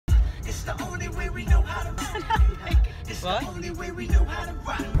It's the only way we know how to ride. It's the only way we know how to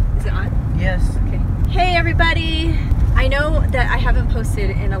ride. Is it on? Yes. Okay. Hey everybody! I know that I haven't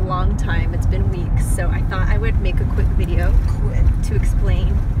posted in a long time. It's been weeks, so I thought I would make a quick video to explain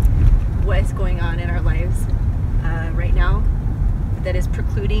what's going on in our lives right now that is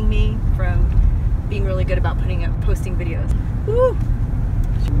precluding me from being really good about posting videos. Woo!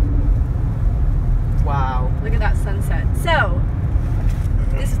 Wow. Look at that sunset. So,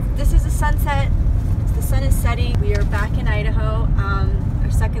 this is a sunset. The sun is setting. We are back in Idaho, our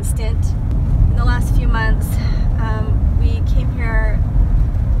second stint in the last few months. We came here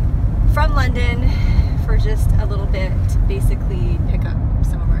from London for just a little bit to basically pick up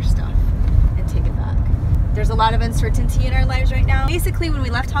some of our stuff and take it back. There's a lot of uncertainty in our lives right now. Basically, when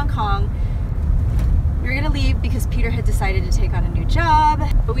we left Hong Kong, we were gonna leave because Peter had decided to take on a new job,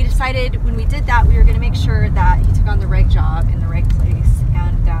 but we decided when we did that, we were gonna make sure that he took on the right job in the right place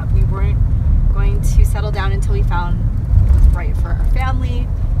and that we weren't going to settle down until we found what was right for our family.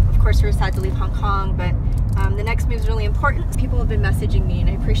 Of course, we were sad to leave Hong Kong, but the next move is really important. People have been messaging me and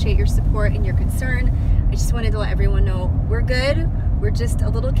I appreciate your support and your concern. I just wanted to let everyone know we're good. We're just a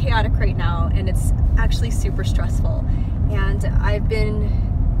little chaotic right now and it's actually super stressful. And I've been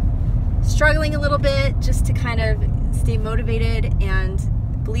struggling a little bit just to kind of stay motivated, and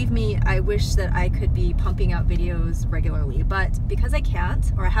believe me, I wish that I could be pumping out videos regularly, but because I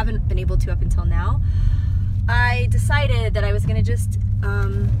can't, or I haven't been able to up until now, I decided that I was gonna just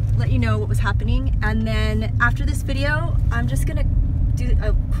let you know what was happening, and then after this video I'm just gonna do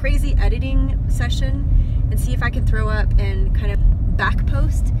a crazy editing session and see if I can throw up and kind of back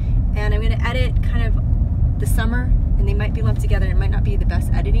post, and I'm gonna edit kind of the summer, and they might be lumped together. It might not be the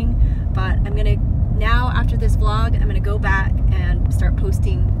best editing, but I'm gonna, now after this vlog, I'm gonna go back and start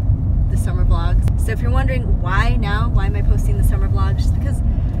posting the summer vlogs. So if you're wondering why now, why am I posting the summer vlogs, just because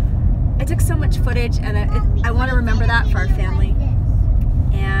I took so much footage and I want to remember that for our family,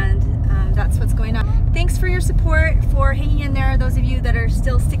 and that's what's going on. Thanks for your support, for hanging in there, those of you that are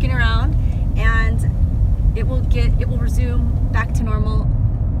still sticking around, and it will resume back to normal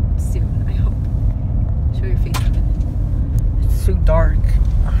soon, I hope. Show your face again. It's so dark.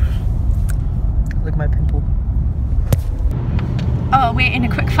 Look at my pimple. Oh wait, and a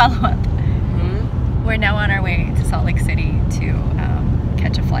quick follow-up. We're now on our way to Salt Lake City to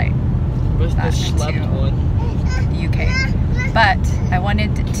catch a flight back to UK. But I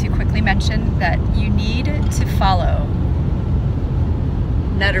wanted to quickly mention that you need to follow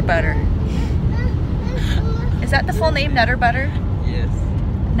Nutter Butter. Is that the full name, Nutter Butter? Yes.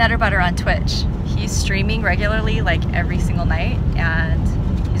 Nutter Butter on Twitch. He's streaming regularly, like every single night, and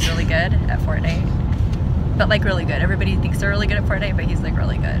he's really good at Fortnite. But like really good. Everybody thinks they're really good at Fortnite, but he's like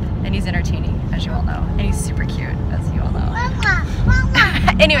really good. And he's entertaining, as you all know. And he's super cute, as you all know.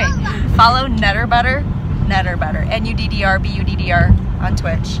 Anyway, follow Nutter Butter. Nutter Butter. N-U-D-D-R-B-U-D-D-R on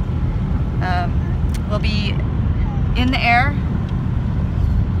Twitch. We'll be in the air.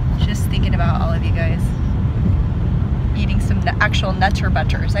 Just thinking about all of you guys. Eating some actual Nutter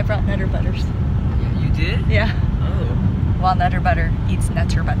Butters. I brought Nutter Butters. You did? Yeah. Oh. While Nutter Butter eats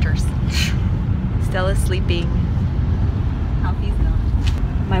Nutter Butters. Stella's sleeping. Alfie's not.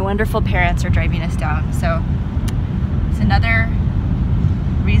 My wonderful parents are driving us down, so it's another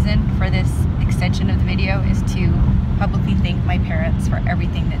reason for this extension of the video is to publicly thank my parents for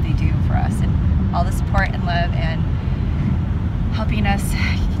everything that they do for us and all the support and love and helping us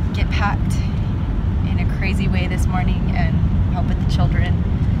get packed in a crazy way this morning and help with the children.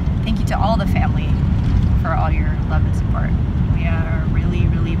 Thank you to all the family for all your love and support. We are really,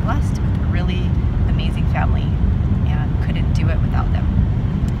 really blessed with a really amazing family and couldn't do it without them.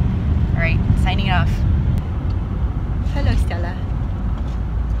 All right, signing off. Hello, Stella.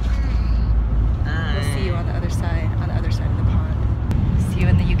 Hi. We'll see you on the other side of the pond. See you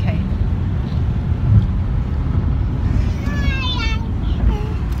in the UK.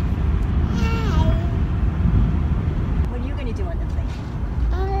 What are you going to do on the plane?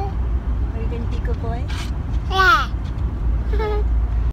 Are you going to be a good boy? Yeah.